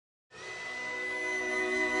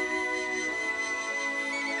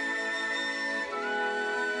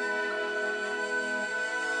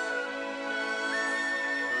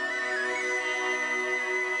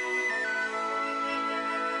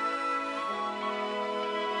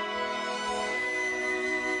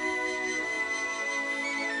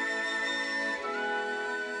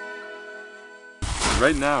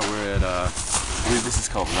right now we're at, I believe this is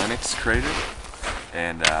called Lennox Crater,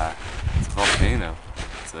 and it's a volcano.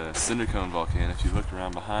 It's a cinder cone volcano. If you look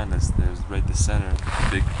around behind us, there's right the center,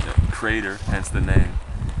 big crater, hence the name.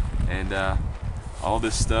 And all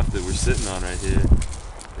this stuff that we're sitting on right here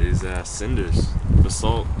is cinders,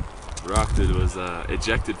 basalt rock that was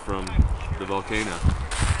ejected from the volcano.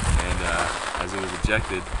 And as it was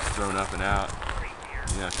ejected, thrown up and out,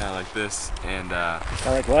 you know, kind of like this. And kind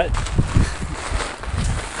of like what?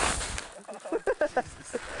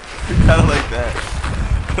 kind of like that.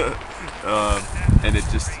 And it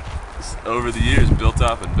just, over the years, built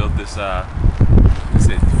up and built this, let's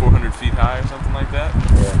say 400 feet high or something like that.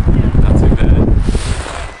 Yeah.